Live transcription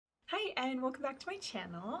and welcome back to my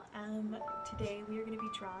channel. Today we are going to be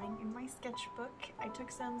drawing in my sketchbook. I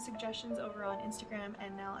took some suggestions over on Instagram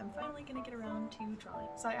and now I'm finally going to get around to drawing.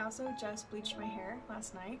 So I also just bleached my hair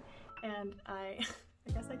last night and I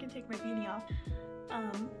guess I can take my beanie off.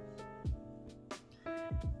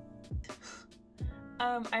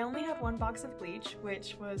 I only had one box of bleach,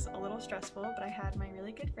 which was a little stressful, but I had my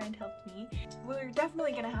really good friend help me. We're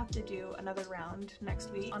definitely gonna have to do another round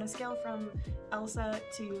next week. On a scale from Elsa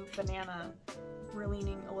to banana, we're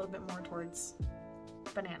leaning a little bit more towards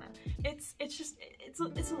banana. It's a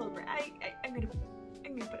little bit. I'm gonna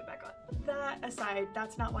put it back on. That aside,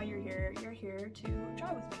 that's not why you're here. You're here to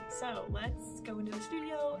draw with me. So let's go into the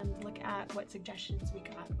studio and look at what suggestions we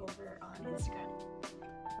got over on Instagram.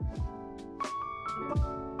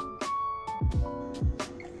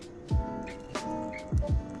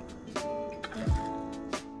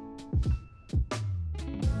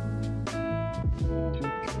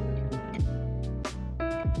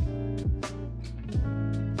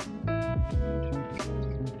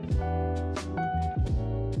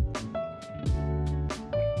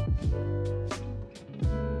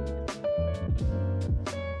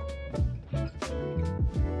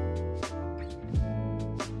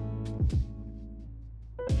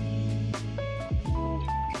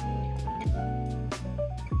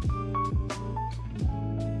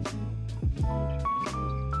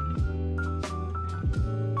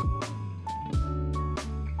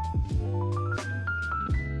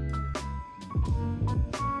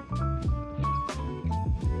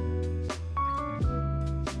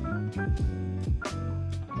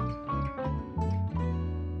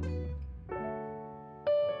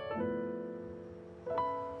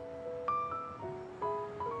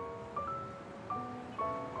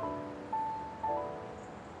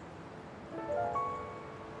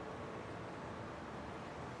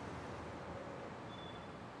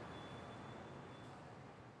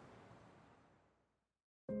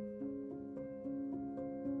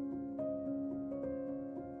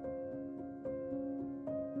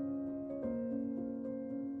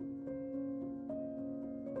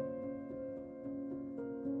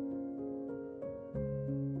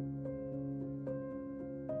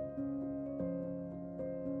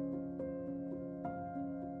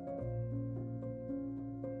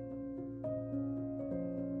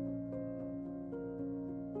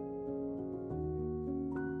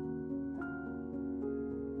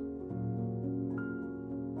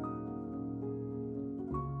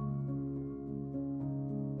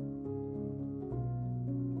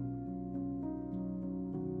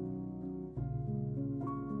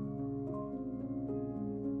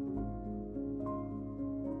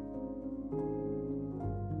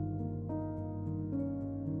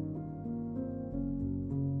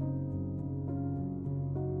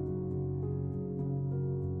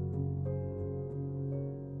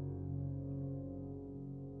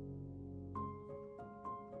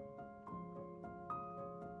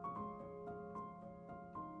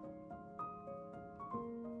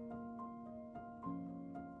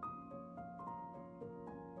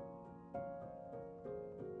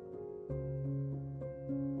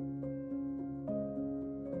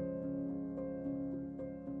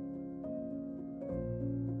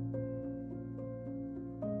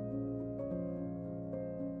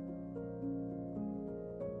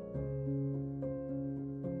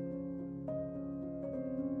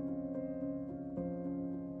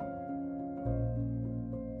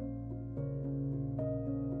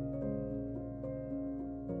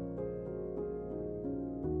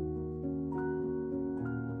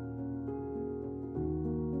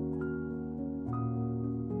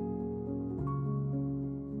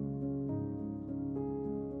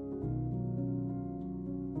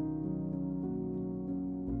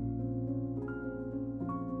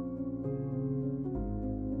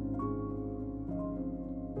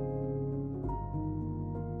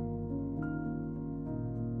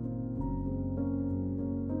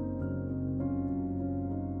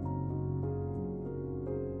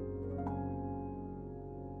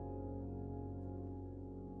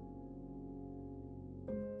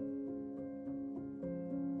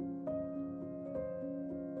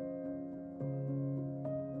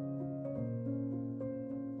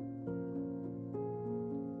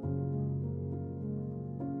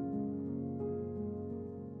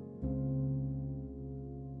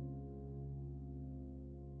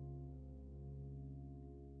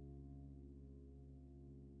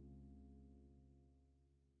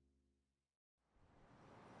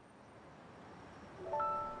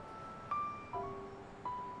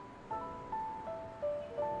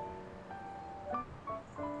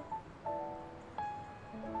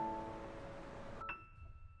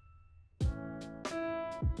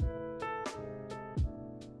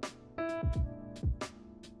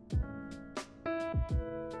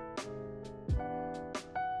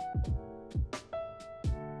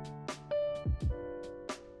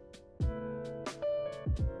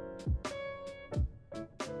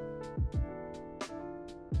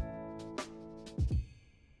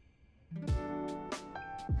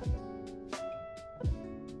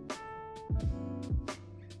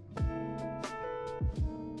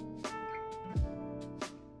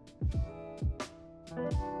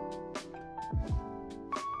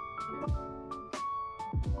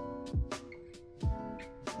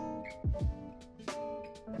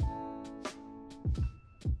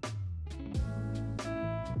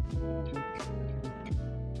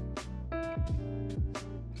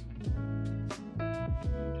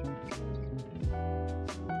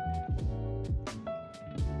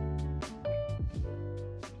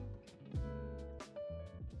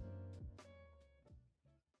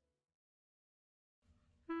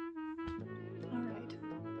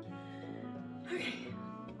 Okay.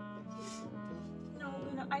 No,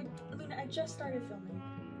 Luna, I just started filming.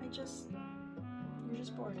 You're just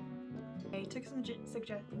bored. I took some